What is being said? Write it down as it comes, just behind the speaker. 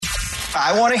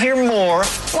I want to hear more.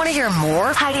 Want to hear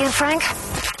more? Heidi and Frank?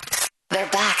 They're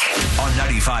back. On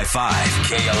 95.5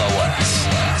 KLOS.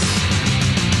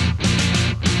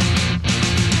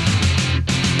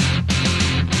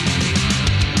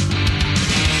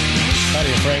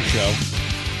 Heidi and Frank show.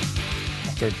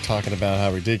 They're talking about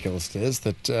how ridiculous it is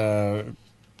that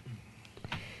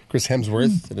Chris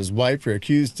Hemsworth and his wife are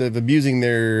accused of abusing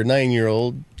their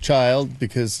 9-year-old child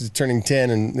because he's turning 10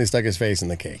 and they stuck his face in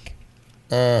the cake.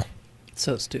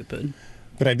 So stupid.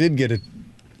 But I did get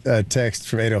a text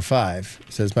from 805.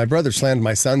 It says, my brother slammed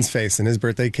my son's face in his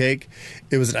birthday cake.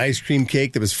 It was an ice cream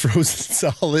cake that was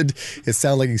frozen solid. It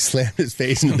sounded like he slammed his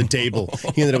face into the table.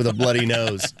 He ended up with a bloody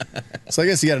nose. So I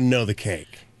guess you got to know the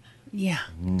cake. Yeah.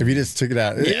 If you just took it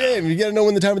out. Yeah, you got to know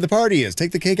when the time of the party is.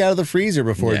 Take the cake out of the freezer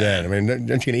before then. I mean, aren't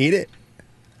you going to eat it?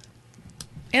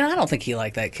 And I don't think he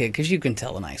liked that kid because you can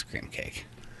tell an ice cream cake.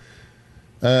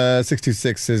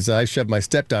 626 says, I shoved my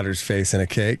stepdaughter's face in a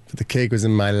cake, but the cake was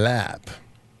in my lap.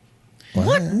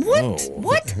 What? Oh.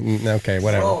 What? Okay,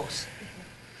 whatever.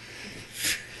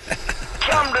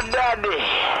 Come to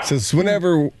daddy. Says,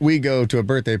 whenever we go to a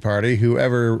birthday party,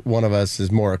 whoever one of us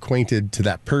is more acquainted to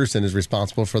that person is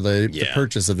responsible for the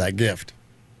purchase of that gift.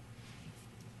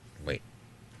 Wait.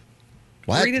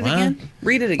 What? Read it again.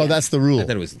 Read it again. Oh, that's the rule. I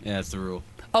thought it was. Yeah, that's the rule.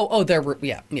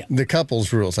 Yeah. The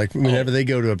couple's rules. Like, whenever they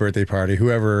go to a birthday party,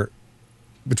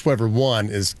 whichever one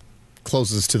is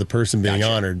closest to the person being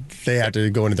honored, they have to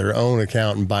go into their own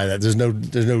account and buy that. There's no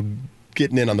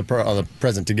getting in on the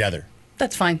present together.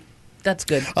 That's fine. That's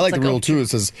good. I like the rule, too. It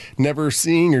says, never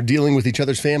seeing or dealing with each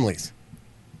other's families.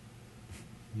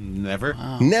 Never?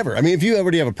 Wow. Never. I mean, if you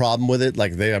already have a problem with it,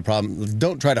 like they have a problem,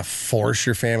 don't try to force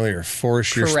your family or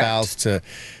force your spouse to,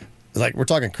 like, we're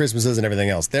talking Christmases and everything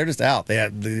else. They're just out.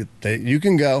 You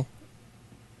can go,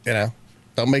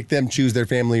 don't make them choose their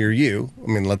family or you.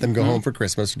 I mean, let them go home for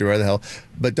Christmas or do whatever the hell,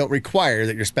 but don't require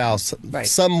that your spouse,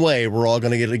 some way, we're all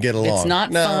going to get along. It's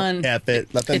not fun. F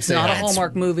it. Let them it's not a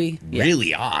Hallmark movie.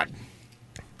 Really odd.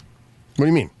 What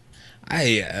do you mean?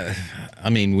 I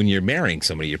mean, when you're marrying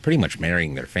somebody, you're pretty much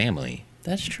marrying their family.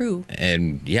 That's true.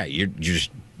 And you're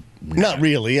just not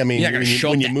really. I mean, you're not going to show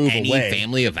up when you to move any away.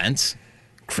 family events.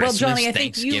 Christmas, Johnny, I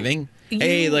think Thanksgiving. you-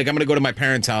 Hey, like I'm going to go to my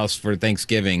parents' house for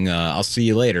Thanksgiving. I'll see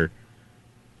you later.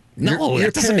 No,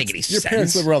 that doesn't make any sense. Your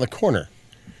parents live around the corner.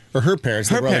 Or her parents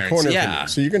live around the corner. Yeah. From you.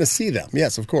 So you're going to see them.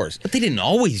 Yes, of course. But they didn't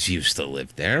always used to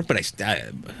live there. But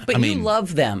I mean, you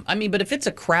love them. I mean, but if it's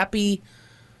a crappy,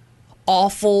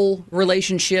 awful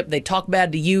relationship, they talk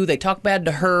bad to you, they talk bad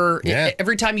to her. Yeah.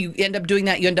 Every time you end up doing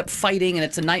that, you end up fighting, and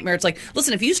it's a nightmare. It's like,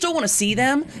 listen, if you still want to see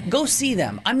them, go see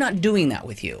them. I'm not doing that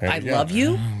with you. I love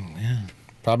you.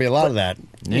 Probably a lot of that.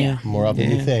 Yeah. More often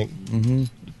than you think. Mm-hmm.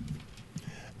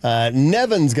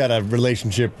 Nevin's got a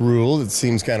relationship rule that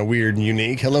seems kind of weird and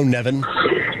unique. Hello, Nevin.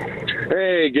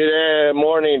 Hey, good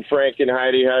morning, Frank and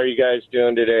Heidi. How are you guys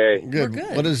doing today? Good. We're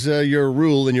good. What is your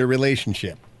rule in your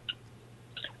relationship?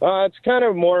 It's kind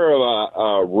of more of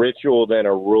a ritual than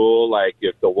a rule. Like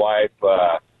if the wife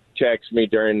texts me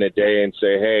during the day and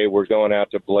say, hey, we're going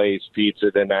out to Blaze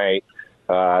Pizza tonight,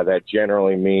 that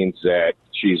generally means that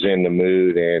she's in the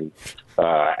mood. And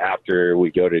after we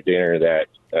go to dinner, that,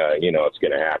 it's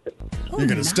going to happen. You're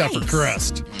going to stuff her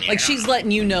crust. Like she's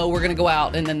letting you know we're going to go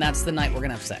out, and then that's the night we're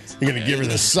going to have sex. You're going to give her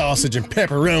the sausage and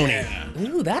pepperoni.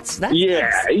 Ooh, that's Yeah,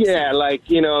 nice. like,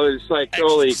 it's like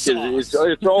totally, because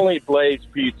it's only Blaze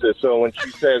Pizza. So when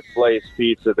she says Blaze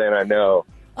Pizza, then I know,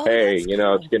 hey,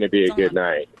 cool. it's going to be a good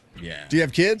night. Yeah. Do you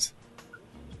have kids?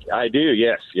 I do,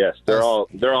 yes. They're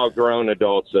all grown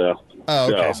adults, though.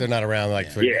 Oh, okay. So they're not around like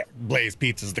Blaze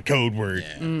Pizza's the code word.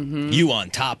 Yeah. Mm-hmm. You on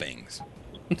toppings.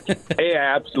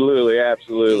 Yeah, absolutely.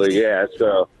 Yeah,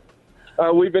 so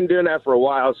we've been doing that for a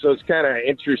while, so it's kind of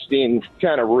interesting,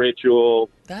 kind of ritual.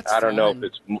 I don't know if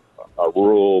it's a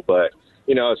rule, but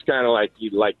it's kind of like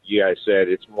you guys said,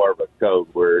 it's more of a code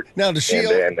word. Now,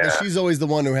 she's always the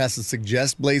one who has to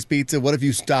suggest Blaze Pizza. What if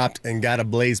you stopped and got a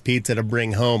Blaze Pizza to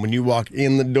bring home and you walk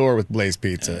in the door with Blaze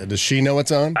Pizza? Does she know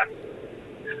what's on?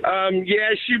 Yeah,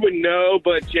 she would know,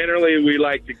 but generally we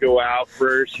like to go out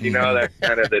first. That's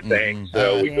kind of the thing.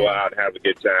 So we go out and have a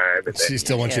good time. And she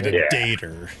still wants you to date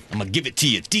her. I'm going to give it to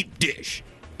you deep dish.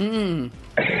 All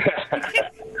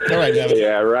right, Devin.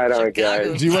 Yeah, right on,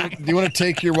 guys. Do you want to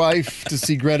take your wife to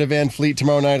see Greta Van Fleet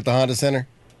tomorrow night at the Honda Center?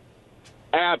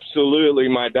 Absolutely.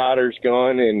 My daughter's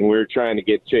going, and we're trying to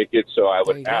get tickets, so I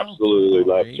would absolutely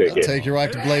love tickets. Take your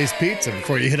wife to Blaze Pizza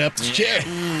before you hit up the chair.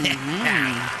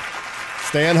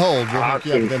 Stay on hold. We'll hook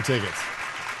you up with them tickets.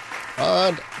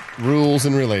 Odd rules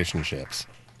in relationships.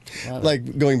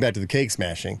 Like going back to the cake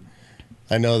smashing.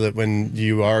 I know that when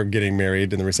you are getting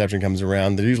married and the reception comes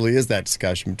around, there usually is that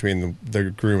discussion between the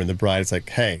groom and the bride. It's like,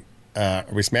 hey, are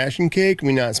we smashing cake? Are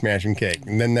we not smashing cake?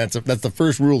 And then that's the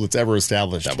first rule that's ever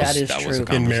established. That is true.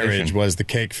 In marriage was the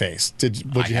cake face.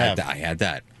 What'd you have? I had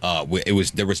that.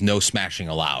 There was no smashing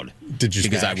allowed. Did you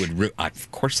Because smash?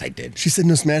 of course I did. She said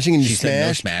no smashing and you She said no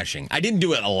smashed? smashing. I didn't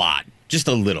do it a lot. Just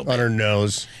a little bit. On her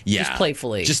nose. Yeah. Just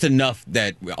playfully. Just enough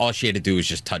that all she had to do was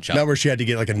just touch up. Not where she had to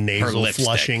get like a nasal lipstick.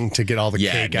 flushing to get all the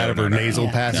Yeah, cake no, out of no, her no, nasal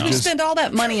no. passages. You spend all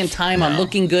that money and time on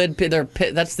looking good.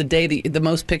 That's the day the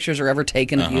most pictures are ever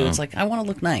taken of you. It's like, I want to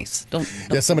look nice. Don't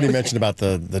Yeah, somebody mentioned about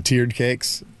the tiered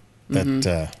cakes.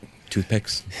 That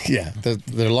Toothpicks. yeah,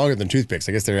 they're longer than toothpicks.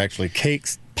 I guess they're actually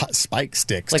cakes, spike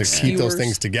sticks Like to keep those skewers?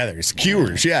 things together.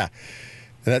 Skewers, yeah.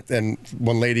 And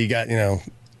one lady got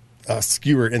a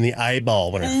skewer in the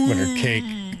eyeball when her cake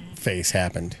face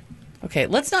happened. Okay,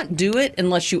 let's not do it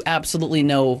unless you absolutely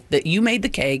know that you made the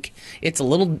cake. It's a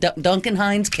little Duncan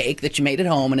Hines cake that you made at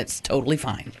home, and it's totally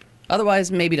fine.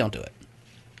 Otherwise, maybe don't do it.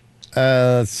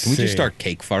 Let's Can we just see. start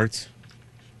cake farts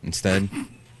instead?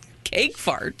 Cake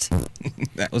fart.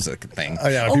 That was a thing. Oh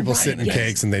yeah, when people right, sit in yes.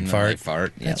 cakes and they'd They fart.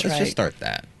 fart. Yeah, That's let's right. just start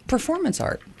that. Performance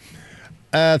art.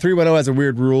 310 has a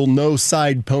weird rule: no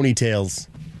side ponytails.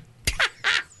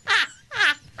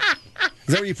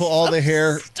 Is that where you pull all the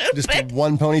hair just to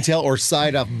one ponytail, or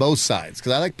side off both sides?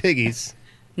 Because I like piggies.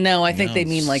 No, I think No, they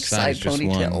mean like side side's just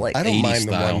ponytail. one. Like I don't 80s mind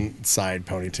style. the one side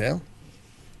ponytail.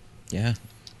 Yeah.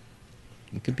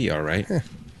 It could be all right.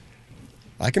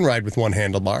 I can ride with one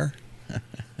handlebar.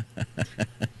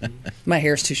 my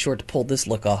hair's too short to pull this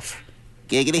look off.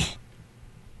 Giggity.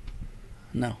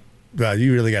 No.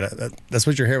 You really got to. That's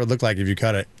what your hair would look like if you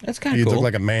cut it. That's kinda You'd cool. look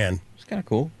like a man. It's kind of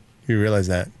cool. You realize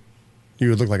that? You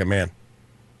would look like a man.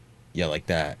 Yeah, like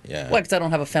that. Yeah. What? Because I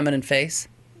don't have a feminine face.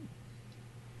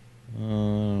 I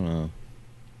don't know.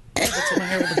 That's what my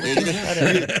hair would look like. I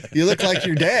don't know. You look like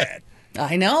your dad.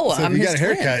 I know. So I'm if you his got a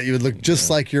twin. haircut, you would look just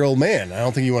like your old man. I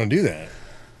don't think you want to do that.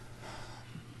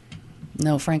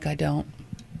 No, Frank, I don't.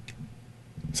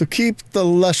 So keep the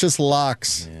luscious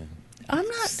locks. I'm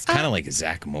not. It's kind of like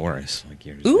Zach Morris. Like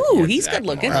you're, Ooh, you had he's Zach good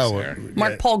looking. Morris Oh, there.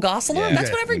 Mark Paul Gosselaar? Yeah. That's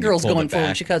what every When you girl's pulled going it for when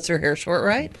back. she cuts her hair short,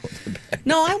 right?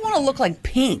 No, I want to look like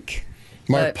Pink.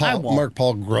 Mark but I Paul. won't. Mark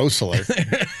Paul Grossler.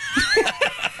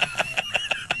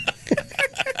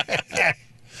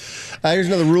 Here's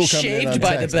another rule coming in on Shaved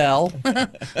by the text. bell.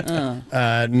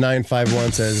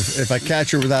 951 says, if I catch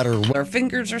her without her... Our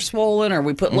fingers are swollen, or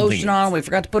we put think lotion on, we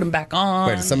forgot to put them back on.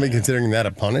 Wait, is somebody considering that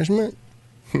a punishment?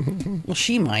 Well,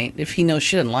 she might if he knows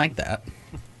she didn't like that.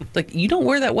 Like, you don't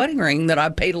wear that wedding ring that I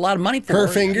paid a lot of money for. Her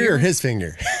finger or his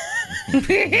finger? All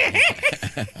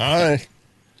right.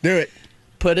 Do it.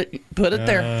 Put it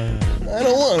there. I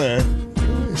don't want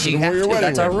to. You wear have your to. wedding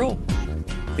That's our ring. rule.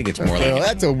 I think it's more Well, like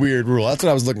that's a weird rule. That's what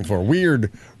I was looking for.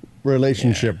 Weird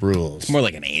relationship rules. it's more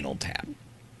like an anal tap.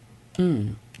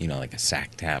 You know, like a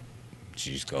sack tap.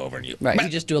 You just go over and you Right. You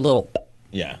just do a little.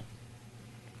 yeah.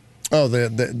 Oh,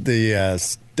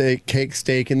 the cake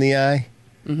steak in the eye?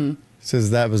 Mm-hmm.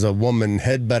 Says that was a woman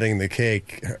headbutting the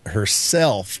cake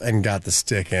herself and got the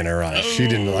stick in her eye. She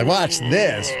didn't like, watch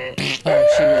this. Oh,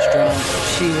 she was drunk.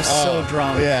 She was so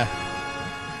drunk. Yeah.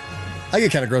 I get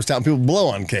kind of grossed out when people blow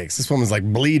on cakes. This woman's like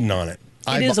bleeding on it.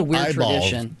 It is a weird eyeball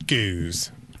tradition.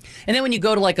 Goose. And then when you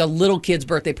go to like a little kid's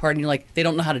birthday party, and you're like, they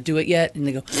don't know how to do it yet, and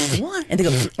they go, what? And they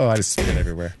go, Oh, I just spit it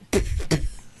everywhere. do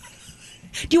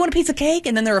you want a piece of cake?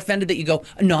 And then they're offended that you go,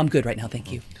 no, I'm good right now, thank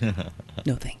you.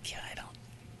 No, thank you, I don't.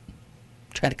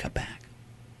 Try to cut back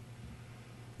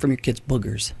from your kids'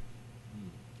 boogers.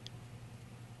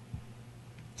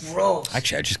 Gross.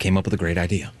 Actually, I just came up with a great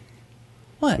idea.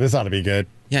 What? This ought to be good.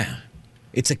 Yeah.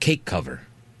 It's a cake cover.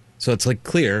 So it's like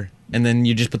clear, and then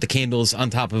you just put the candles on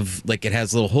top of, like, it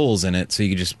has little holes in it, so you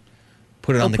can just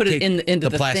put it on the put it cake, into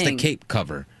the plastic thing. cake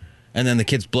cover. And then the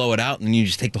kids blow it out, and you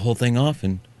just take the whole thing off,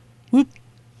 and whoop.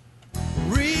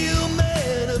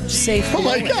 Safe. Oh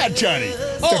my God, Johnny!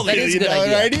 Oh, that is a good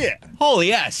idea. Holy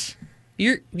yes.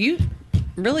 You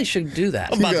really should do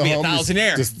that. I'm about to Go be a home,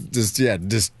 thousandaire.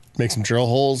 Just make some drill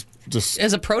holes. Just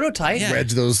As a prototype,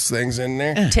 wedge those things in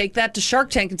there. take that to Shark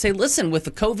Tank and say, listen, with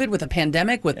the COVID, with the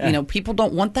pandemic, with people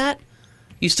don't want that.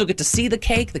 You still get to see the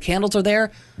cake. The candles are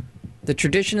there. The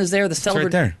tradition is there. The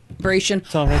right there. celebration.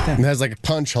 It's all right there. And it has like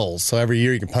punch holes, so every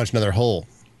year you can punch another hole.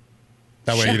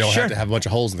 That way you don't Sure. have to have a bunch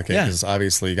of holes in the cake, Yeah. because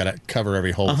obviously you got to cover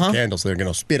every hole with the candle, so they're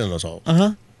going to spit on those holes.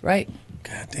 Right.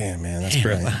 God damn, man, that's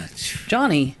brilliant.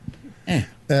 Johnny.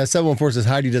 714 says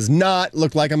Heidi does not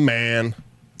look like a man.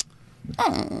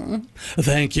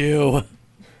 Thank you.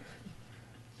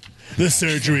 The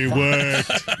surgery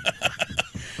worked.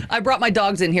 I brought my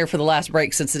dogs in here for the last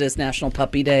break since it is National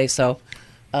Puppy Day, so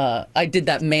I did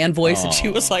that man voice, and she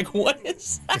was like, "What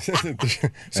is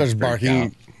that?" Starts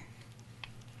barking.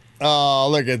 Oh,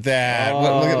 look at that!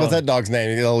 What's that dog's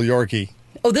name? The little Yorkie.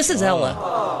 Oh, this is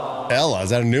Ella. Ella,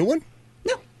 is that a new one?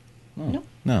 No.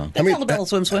 No. That's Ella Bella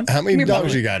Swim Swim. How many Come here, dogs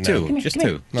puppy. you got now? Two. Come here, Just come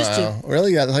two. here. Just two.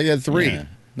 Really? I thought you had 3. Yeah.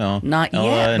 No. Not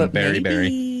Ella yet, and but Berry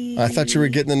maybe. I thought you were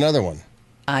getting another one.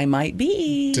 I might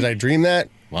be. Did I dream that?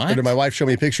 What? Or did my wife show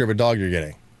me a picture of a dog you're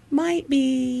getting? Might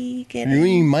be. You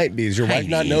mean might be. Does your wife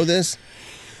not know this?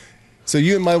 So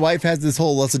you and my wife has this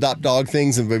whole let's adopt dog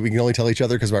things, and we can only tell each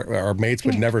other because our mates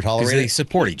would never Because tolerate they it.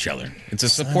 support each other. It's a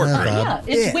support group. Yeah,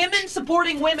 it's women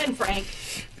supporting women, Frank.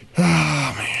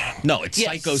 No, it's Yes.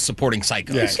 psychos supporting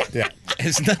psychos. Yeah.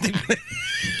 It's nothing.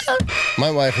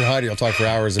 My wife and Heidi will talk for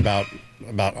hours about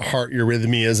heart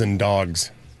arrhythmias and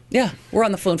dogs. Yeah, we're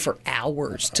on the phone for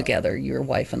hours together, your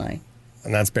wife and I.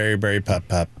 And that's Berry Berry Pup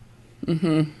Pup.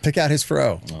 Mm-hmm. Pick out his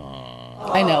fro.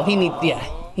 I know, he needs,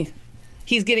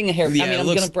 he's getting a haircut. Yeah, I mean, it I'm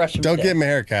looks- going to brush him Don't today. give him a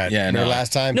haircut. Yeah, Remember no.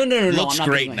 last time? No, Looks I'm not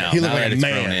great giving now. him He looked Now like that a it's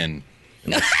man. grown in.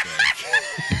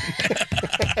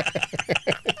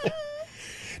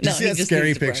 Did you No, see he that just scary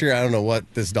needs to brush. picture? I don't know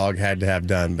what this dog had to have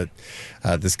done, but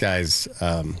this guy's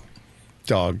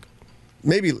dog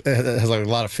maybe has like a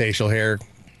lot of facial hair,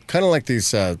 kind of like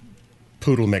these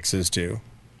poodle mixes too.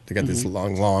 They got this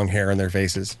long hair on their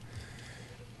faces.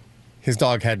 His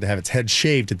dog had to have its head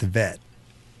shaved at the vet.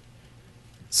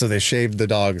 So they shaved the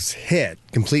dog's head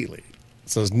completely.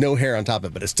 So there's no hair on top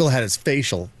of it, but it still had his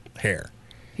facial hair.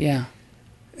 Yeah.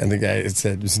 And the guy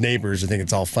said his neighbors think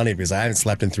it's all funny because I haven't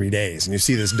slept in 3 days. And you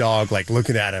see this dog like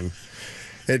looking at him.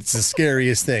 It's the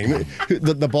scariest thing.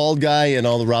 The bald guy in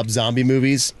all the Rob Zombie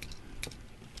movies.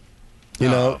 You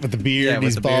know, with the beard, with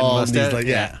he's the beard and bald. He's mustache, like,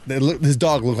 yeah. his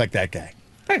dog looked like that guy.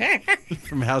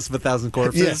 From House of a Thousand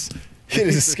Corpses. Yes. It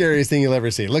is the scariest thing you'll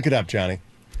ever see. Look it up, Johnny.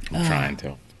 I'm trying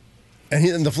to.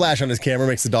 And the flash on his camera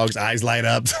makes the dog's eyes light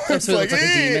up. It's so it looks like a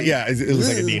 "Eh." demon? Yeah, it looks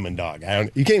like a demon dog.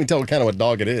 You can't even tell kind of what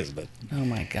dog it is, but Oh,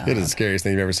 my God. it is the scariest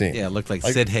thing you've ever seen. Yeah, it looked like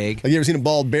Sid Haig. Like you ever seen a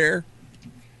bald bear?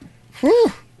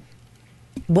 Whew.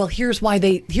 Well, here's why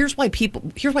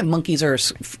monkeys are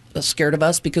scared of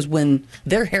us, because when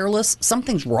they're hairless,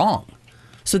 something's wrong.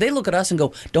 So they look at us and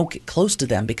go, don't get close to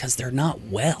them because they're not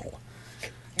well.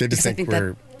 They just Because I think think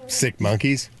we're sick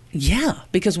monkeys. Yeah,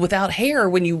 because without hair,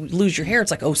 when you lose your hair, it's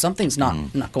like, oh, something's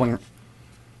not going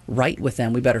right with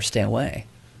them. We better stay away.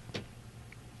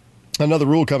 Another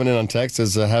rule coming in on text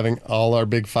is having all our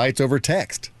big fights over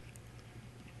text.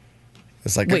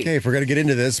 It's like, Wait. okay, if we're going to get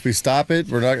into this, we stop it.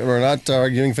 We're not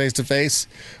arguing face to face.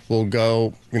 We'll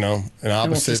go, in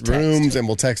opposite just text. rooms, and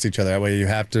we'll text each other. That way, you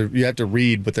have to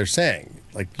read what they're saying.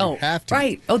 Like you have to,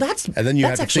 right. Oh, that's and then you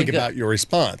have to actually think good. about your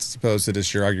response, as opposed to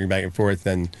just you're arguing back and forth.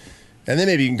 And then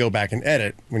maybe you can go back and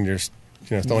edit when you're,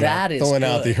 throwing That is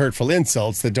out the good. hurtful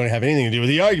insults that don't have anything to do with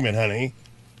the argument, honey.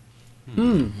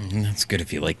 That's good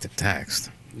if you like to text.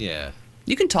 Yeah.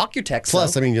 You can talk your text.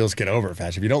 Plus, though. I mean, you'll just get over it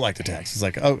fast if you don't like the text. It's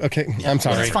like, oh, okay, I'm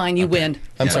sorry. It's fine. You win.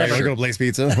 I'm sorry. I sure. gotta go to Blaze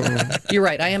Pizza. You're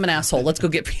right. I am an asshole. Let's go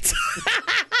get pizza.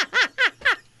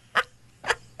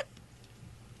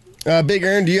 Big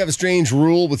Earn, do you have a strange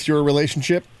rule with your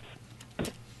relationship?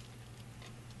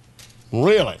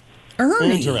 Really?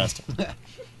 Ernie. Interesting.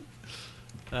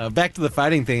 Back to the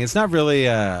fighting thing. It's not really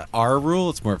our rule.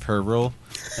 It's more of her rule.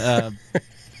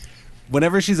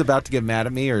 Whenever she's about to get mad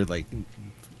at me, or like,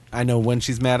 I know when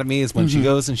she's mad at me is when she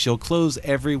goes and she'll close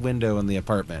every window in the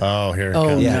apartment. Oh, here it Oh,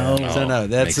 comes. no. So no,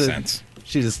 that's Makes sense.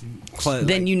 She just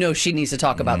Then you know she needs to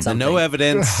talk about something. no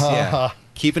evidence. Yeah,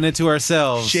 keeping it to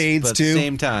ourselves. Shades, but too? At the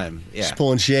same time. Yeah. She's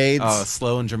pulling shades. Oh,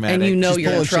 slow and dramatic. And you know She's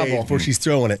you're in pulling trouble. shade before she's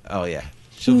throwing it. Oh yeah,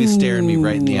 she'll be staring me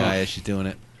right in the eye as she's doing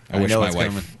it. I wish know my it's wife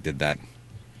coming. did that.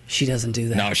 She doesn't do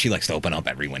that. No, she likes to open up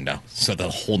every window so the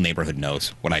whole neighborhood knows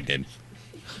what I did.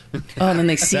 Oh, and then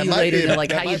they see That you might later be and they're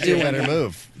like, how you might be a doing? better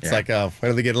move. It's Yeah. like,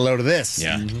 when do they get a load of this?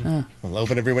 Yeah. We'll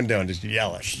open every window and just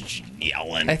yell it.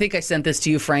 Yelling. I think I sent this to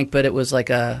you, Frank, but it was like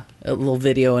a little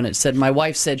video, and it said, my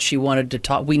wife said she wanted to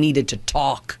talk. We needed to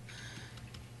talk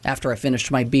after I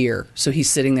finished my beer. So he's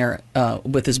sitting there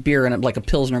with his beer in like a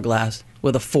Pilsner glass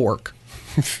with a fork.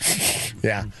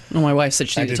 Yeah. And my wife said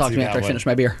she I needed to did talk see to me that after I one. finished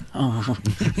my beer. Oh.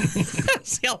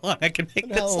 See how long I can make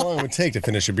How this. long would it take to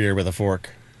finish a beer with a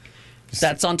fork?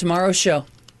 That's on tomorrow's show.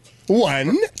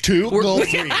 1, 2, go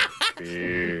 3.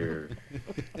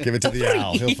 Give it to the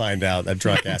owl. He'll find out, that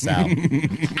drunk ass owl.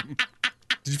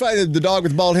 Did you find the dog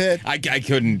with the bald head? I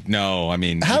couldn't. No, I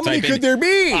mean, How many type in- could there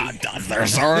be?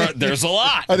 There's a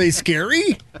lot. Are they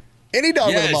scary? Any dog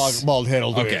with Yes. a bald head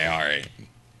will do Okay, it. all right.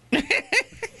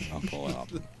 I'll pull it up.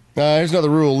 Here's another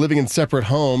rule. Living in separate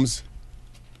homes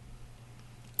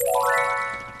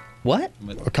What?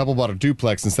 A couple bought a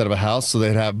duplex instead of a house, so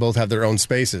they'd both have their own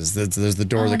spaces. There's the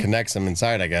door that connects them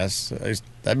inside, I guess.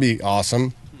 That'd be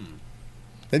awesome.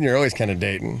 Then you're always kind of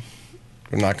dating.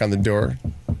 Go knock on the door.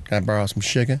 Can I borrow some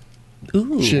sugar?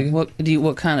 Ooh. Sugar?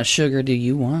 What kind of sugar do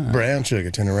you want? Brown sugar.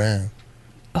 Turn around.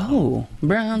 Oh,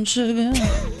 brown sugar.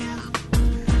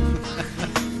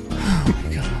 Oh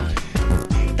my God.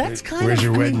 That's kind Where's of.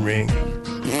 your wedding ring?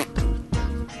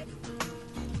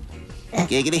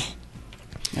 Giggity.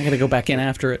 I got to go back in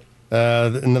after it.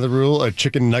 Another rule: a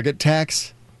chicken nugget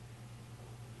tax.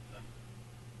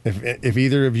 If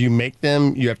either of you make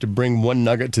them, you have to bring one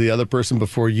nugget to the other person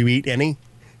before you eat any.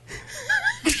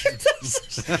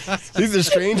 These are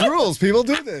strange rules. People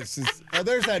do this. Oh,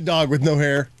 there's that dog with no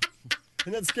hair.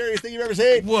 Isn't that the scariest thing you've ever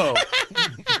seen? Whoa.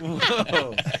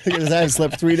 Because I haven't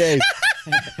slept 3 days.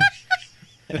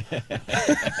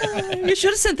 You should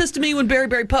have sent this to me when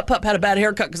Berry Pup Pup had a bad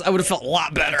haircut because I would have felt a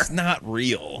lot better. It's not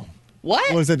real.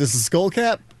 What? What is that, just a skull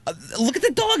cap? Look at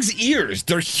the dog's ears.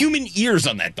 They're human ears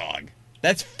on that dog.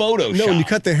 That's Photoshop. No, when you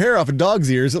cut the hair off a dog's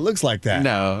ears, it looks like that.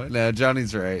 No,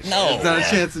 Johnny's right. No. There's not a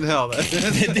chance in hell.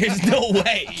 There's no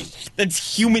way.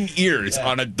 That's human ears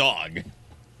on a dog.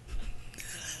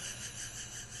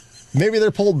 Maybe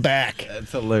they're pulled back.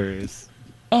 That's hilarious.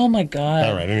 Oh my God.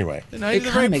 All right, anyway. No, It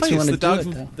you're kinda makes me wanna the do dogs,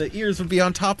 it, though. the ears would be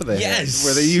on top of the head, Yes.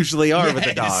 where they usually are with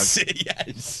a dog.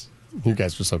 Yes. You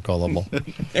guys are so gullible.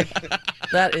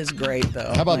 That is great,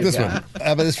 though. How about My this God. one?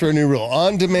 How about this for a new rule?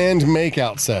 On-demand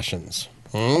makeout sessions.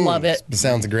 Love it. It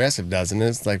sounds aggressive, doesn't it?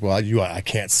 It's like, well, I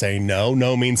can't say no.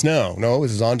 No means no. No,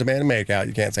 this is on-demand makeout.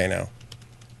 You can't say no.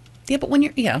 Yeah, but when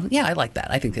you're, yeah, I like that.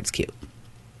 I think it's cute.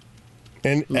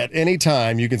 And at any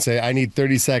time, you can say, I need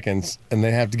 30 seconds, and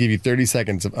they have to give you 30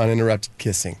 seconds of uninterrupted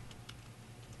kissing.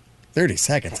 30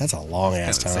 seconds? That's a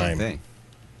long-ass Kind of the same time thing.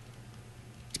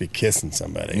 to be kissing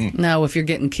somebody. Now, if you're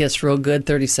getting kissed real good,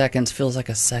 30 seconds feels like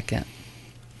a second.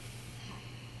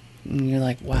 And you're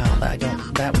like, wow, I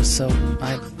don't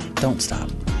stop.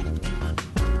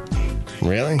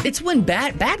 Really? It's when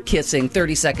bad kissing,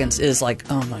 30 seconds is like,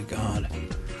 oh my God.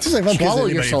 It's just like if I'm Swallow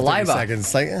kissing your anybody for 30 saliva. seconds.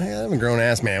 It's like, I'm a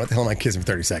grown-ass man. What the hell am I kissing for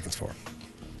 30 seconds for?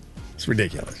 It's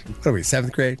ridiculous. What are we,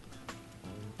 7th grade?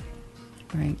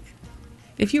 Right.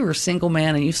 If you were a single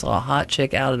man and you saw a hot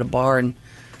chick out at a bar and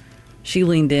she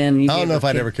leaned in and you I don't gave know her if a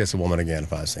I'd kiss- ever kiss a woman again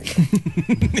if I was single.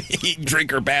 He'd drink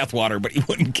her bathwater, but he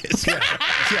wouldn't kiss her.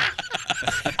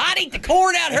 I'd eat the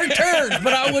corn out her turds,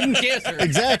 but I wouldn't kiss her.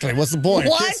 Exactly. What's the point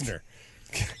of What? kissing her?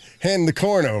 Hand the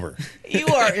corn over. You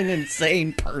are an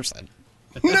insane person.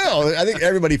 No, I think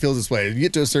everybody feels this way. You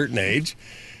get to a certain age,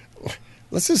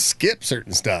 let's just skip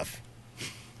certain stuff.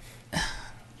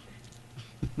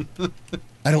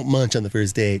 I don't munch on the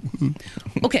first date.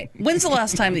 Okay, when's the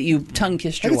last time that you tongue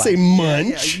kissed I your didn't say wife? Yeah,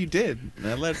 munch. you did.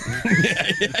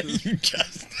 You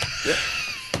just.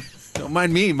 Don't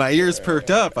mind me. My ears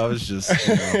perked up. I was just.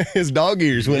 His dog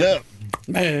ears went up.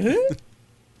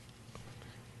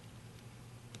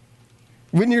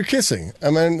 When you're kissing, I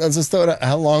mean, let's just throw it out.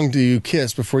 How long do you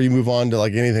kiss before you move on to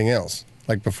like anything else?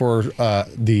 Like before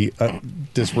the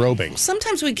disrobing?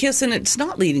 Sometimes we kiss and it's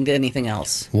not leading to anything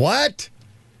else. What?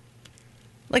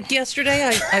 Like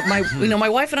yesterday, my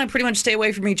wife and I pretty much stay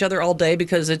away from each other all day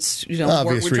because it's,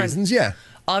 Obvious we're trying- reasons, yeah.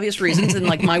 obvious reasons, and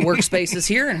like my workspace is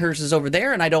here and hers is over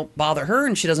there, and I don't bother her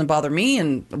and she doesn't bother me,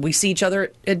 and we see each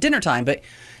other at dinner time. But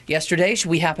yesterday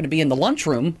we happened to be in the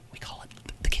lunchroom. We call it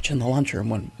the kitchen, the lunchroom.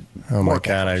 When Oh my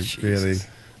God, I really.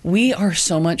 we are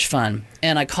so much fun,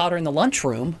 and I caught her in the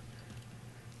lunchroom,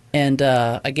 and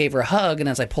I gave her a hug, and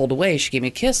as I pulled away, she gave me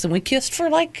a kiss, and we kissed for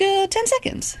like 10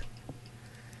 seconds.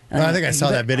 I think I saw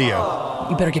that video.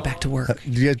 You better get back to work.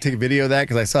 Did you guys take a video of that?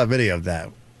 Because I saw a video of that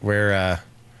where,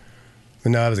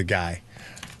 no, it was a guy.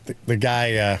 The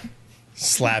guy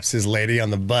slaps his lady on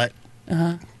the butt,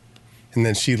 and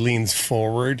then she leans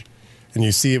forward, and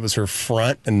you see it was her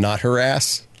front and not her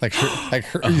ass. You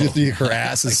see her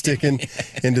ass is sticking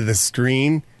into the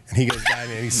screen, and he goes down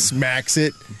and he smacks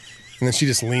it, and then she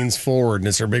just leans forward, and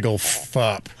it's her big old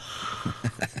fup.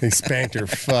 He spanked her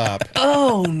fup.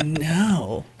 Oh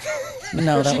no,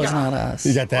 no, that was not us.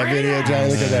 You got that video, John?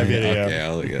 Look at that video. Okay,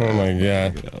 I'll look at Oh my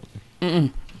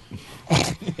God.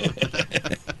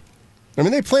 I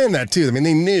mean, they planned that too. I mean,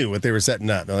 they knew what they were setting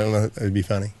up. I don't know. It'd be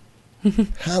funny.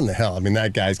 How in the hell? I mean,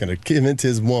 that guy's going to convince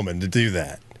his woman to do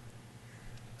that.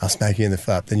 I'll smack you in the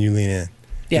fup, then you lean in.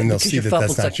 Yeah, and they'll because see your that fup that's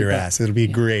looks not like your your butt. ass. It'll be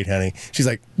great, honey. She's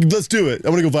like, let's do it. I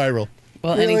want to go viral.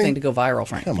 Well, Really? anything to go viral,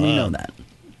 Frank. Come You know on. that.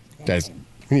 Guys,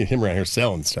 we need him around here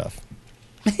selling stuff.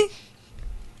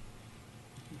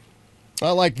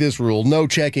 I like this rule. No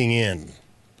checking in.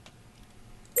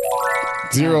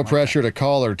 Zero pressure to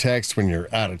call or text when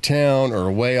you're out of town or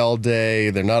away all day.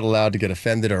 They're not allowed to get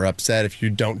offended or upset if you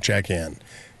don't check in.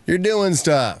 You're doing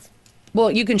stuff. Well,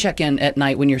 you can check in at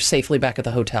night when you're safely back at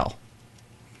the hotel.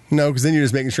 No, because then you're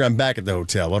just making sure I'm back at the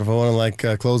hotel. What if I want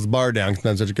to close the bar down because I'm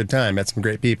having such a good time? Met some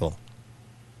great people.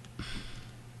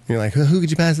 You're like, who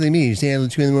could you possibly meet? You stay until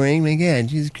 2 in the morning? My God,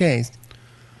 Jesus Christ.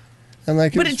 I'm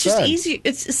like, but it's just easy.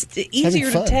 It's just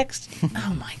easier to text.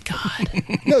 Oh my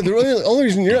God. No, the only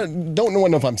reason you don't want to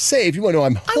know if I'm safe, you want to know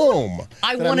I'm home.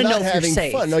 I want to know if you're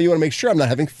safe. Fun. No, you want to make sure I'm not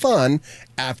having fun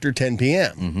after 10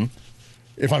 p.m. Mm-hmm.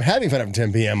 If I'm having fun after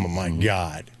 10 p.m., oh my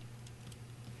God.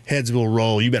 Heads will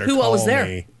roll. You better call me. Who all was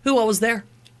there? Who all was there?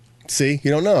 See,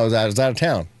 you don't know. I was out of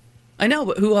town. I know,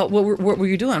 but what were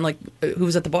you doing? Like, who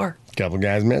was at the bar? A couple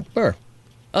guys met at the bar.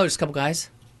 Oh, just a couple guys?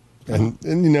 And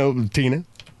you know, Tina.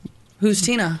 Who's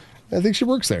Tina? I think she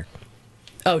works there.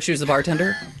 Oh, she was the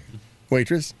bartender?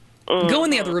 Waitress. Go in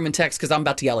the other room and text because I'm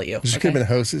about to yell at you. She could have been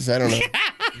hostess. I don't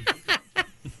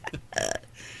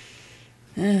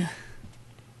know.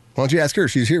 Why don't you ask her?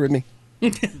 She's here with me.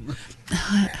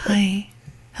 Hi.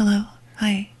 Hello.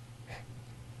 Hi.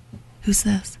 Who's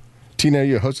this? Tina, are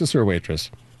you a hostess or a waitress?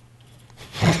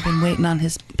 I've been waiting on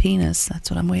his penis.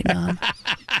 That's what I'm waiting on.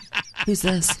 Who's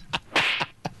this?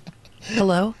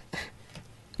 Hello?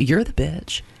 You're the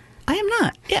bitch. I am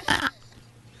not. Yeah.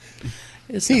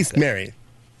 He's married.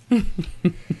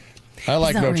 I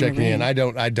like no checking in.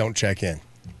 ring. I don't check in.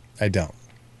 I don't.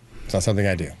 It's not something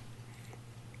I do.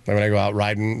 Like when I go out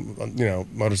riding,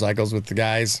 motorcycles with the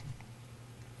guys,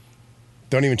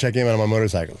 don't even check in on my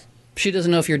motorcycles. She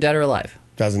doesn't know if you're dead or alive.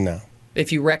 Doesn't know.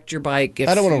 If you wrecked your bike.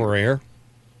 I don't want to worry her.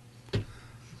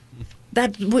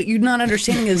 What you're not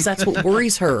understanding is that's what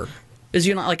worries her. Is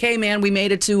you're not like, hey, man, we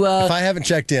made it to... If I haven't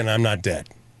checked in, I'm not dead.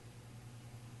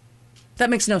 That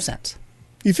makes no sense.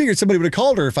 You figured somebody would have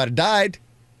called her if I'd have died.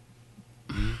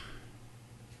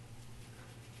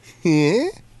 Yeah?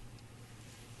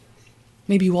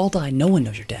 Maybe you all died. No one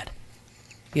knows you're dead.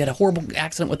 You had a horrible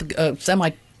accident with a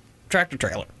semi-tractor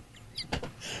trailer.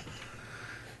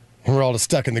 We're all just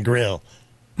stuck in the grill.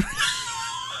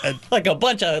 Like a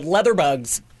bunch of leather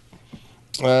bugs.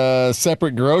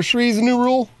 Separate groceries, a new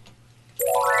rule?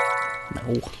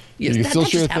 No. You can still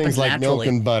share things like milk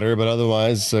and butter, but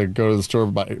otherwise go to the store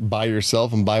by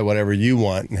yourself and buy whatever you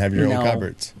want and have your own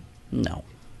cupboards. No.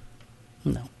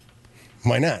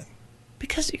 Why not?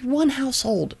 Because you're one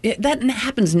household. That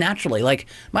happens naturally. Like,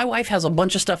 my wife has a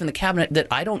bunch of stuff in the cabinet that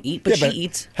I don't eat, but she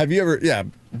eats. Have you ever,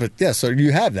 so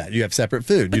you have that. You have separate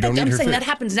food. But you don't eat her food. I'm saying that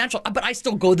happens naturally. But I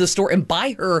still go to the store and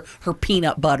buy her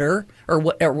peanut butter or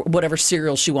whatever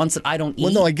cereal she wants that I don't eat.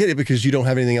 Well, no, I get it because you don't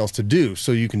have anything else to do,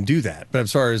 so you can do that. But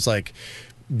as far as, like,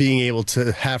 being able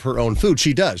to have her own food,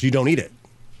 she does. You don't eat it.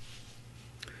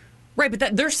 Right,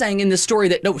 but they're saying in this story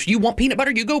that, no, you want peanut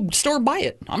butter, you go to the store and buy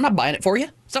it. I'm not buying it for you.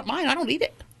 It's not mine. I don't eat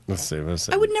it. Let's see.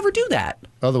 I would never do that.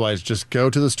 Otherwise, just go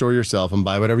to the store yourself and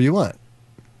buy whatever you want.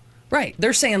 Right.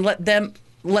 They're saying let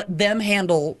them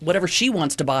handle whatever she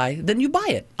wants to buy, then you buy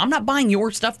it. I'm not buying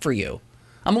your stuff for you.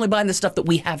 I'm only buying the stuff that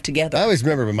we have together. I always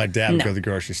remember when my dad would go to the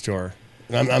grocery store.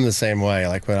 And I'm the same way.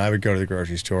 Like when I would go to the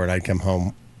grocery store and I'd come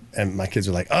home and my kids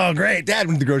were like, oh, great, Dad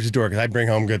went to the grocery store because I bring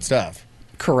home good stuff.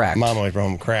 Correct. Mom always brought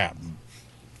home crap.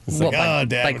 It's well, like,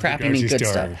 Dad by crap, you mean good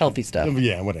stuff, healthy stuff.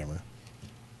 Yeah, whatever.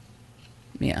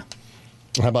 Yeah.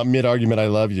 How about mid-argument I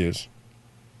love yous?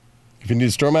 If you need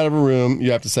to storm out of a room,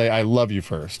 you have to say, I love you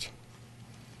first.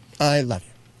 I love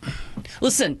you.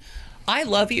 Listen, I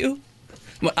love you,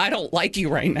 but I don't like you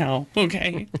right now,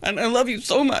 okay? And I love you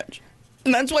so much.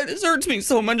 And that's why this hurts me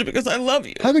so much, because I love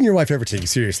you. How can your wife ever take you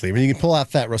seriously when you can pull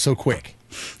out that so quick?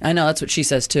 I know, that's what she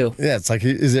says, too. Yeah, it's like,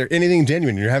 is there anything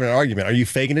genuine? You're having an argument. Are you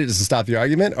faking it just to stop the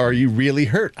argument, or are you really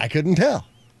hurt? I couldn't tell.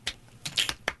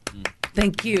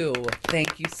 Thank you.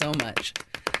 Thank you so much.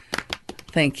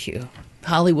 Thank you.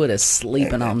 Hollywood is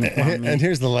sleeping on me. And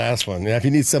here's the last one. If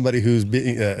you need somebody who's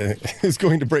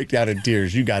going to break down in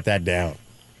tears, you got that down.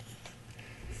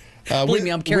 Believe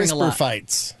me, I'm carrying a lot. Whisper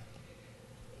fights.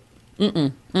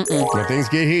 When things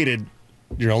get heated,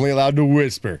 you're only allowed to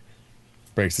whisper.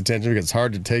 Breaks the tension because it's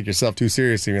hard to take yourself too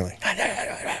seriously. You're like,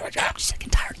 I'm sick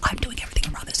and tired. I'm doing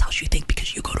everything around this house. You think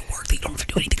because you go to work that you don't have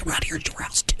to do anything around here. It's your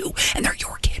house too, and they're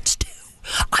your kids too.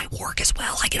 I work as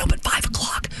well. I get up at 5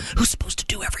 o'clock. Who's supposed to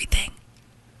do everything?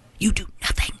 You do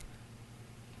nothing.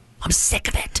 I'm sick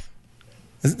of it.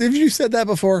 Have you said that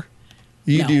before?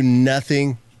 You do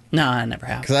nothing? No, I never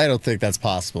have. Because I don't think that's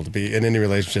possible to be in any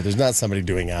relationship. There's not somebody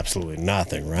doing absolutely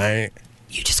nothing, right?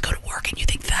 You just go to work and you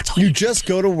think that's all you just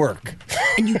go to work.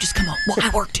 And you just come home. Well, I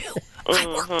work too. I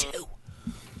work too.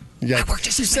 I work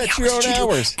just as many set your hours own as you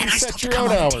do, hours. and You I set still your have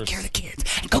to come own home and hours. take care of the kids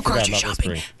and go I forgot grocery about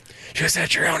shopping. whispering. You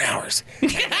set your own hours. You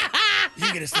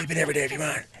get to sleep in every day if you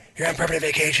want. You're on permanent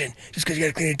vacation. Just because you got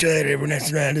to clean your toilet every once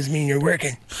in a while doesn't mean you're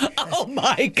working. Oh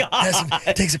my God!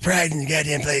 Take some pride in the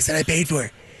goddamn place that I paid for.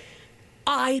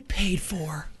 I paid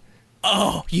for.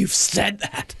 Oh, you've said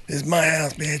that. This is my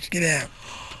house, bitch. Get out.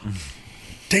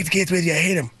 Take the kids with you. I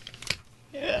hate them.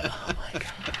 Yeah. Oh my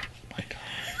God.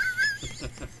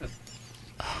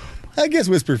 I guess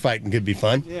whisper fighting could be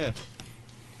fun. Yeah.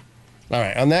 All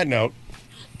right. On that note,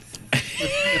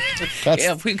 that's,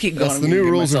 Yeah, if we keep going, that's I'm the gonna new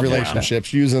give rules of myself a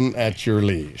relationships. Use them at your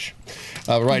leisure.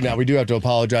 Right now, we do have to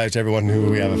apologize to everyone who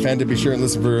we have offended. Be sure and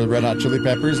listen for Red Hot Chili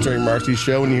Peppers during Marcy's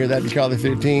show. When you hear that, you call the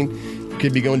 15. You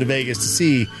could be going to Vegas to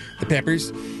see the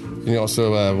Peppers. You can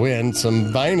also win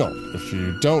some vinyl if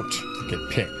you don't get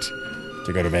picked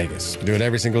to go to Vegas. Do it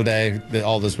every single day,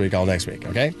 all this week, all next week,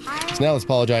 okay? So now let's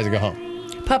apologize and go home.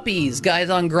 Puppies, guys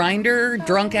on Grindr,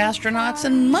 drunk astronauts,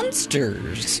 and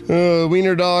monsters.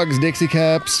 Wiener Dogs, Dixie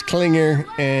Cups, Klinger,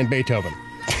 and Beethoven.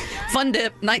 Fun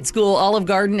Dip, Night School, Olive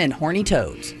Garden, and Horny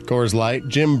Toads. Coors Light,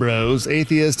 Gym Bros,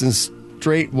 Atheist, and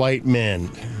Straight White Men.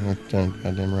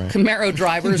 Goddamn right. Camaro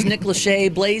drivers, Nick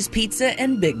Lachey, Blaze Pizza,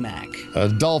 and Big Mac.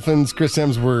 Dolphins, Chris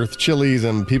Hemsworth, Chili's,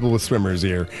 and people with swimmers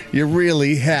ear. You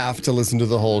really have to listen to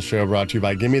the whole show, brought to you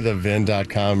by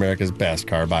GimmeTheVin.com, America's best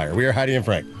car buyer. We are Heidi and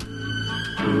Frank.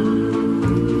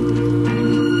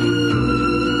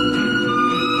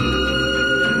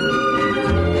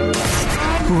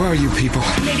 Who are you people?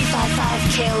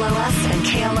 85.5 KLOS and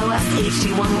KLOS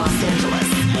HD1 Los Angeles.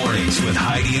 Mornings with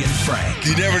Heidi and Frank.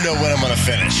 You never know when I'm going to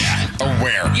finish or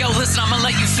where. Yo, listen, I'm gonna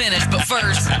let you finish, but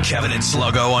first... Kevin and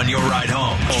Sluggo on your ride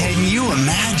home. Can you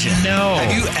imagine? No.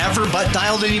 Have you ever butt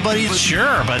dialed anybody?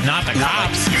 Sure, but not the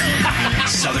cops.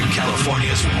 Southern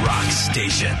California's rock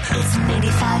station. It's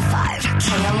 85.5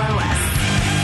 KLOS.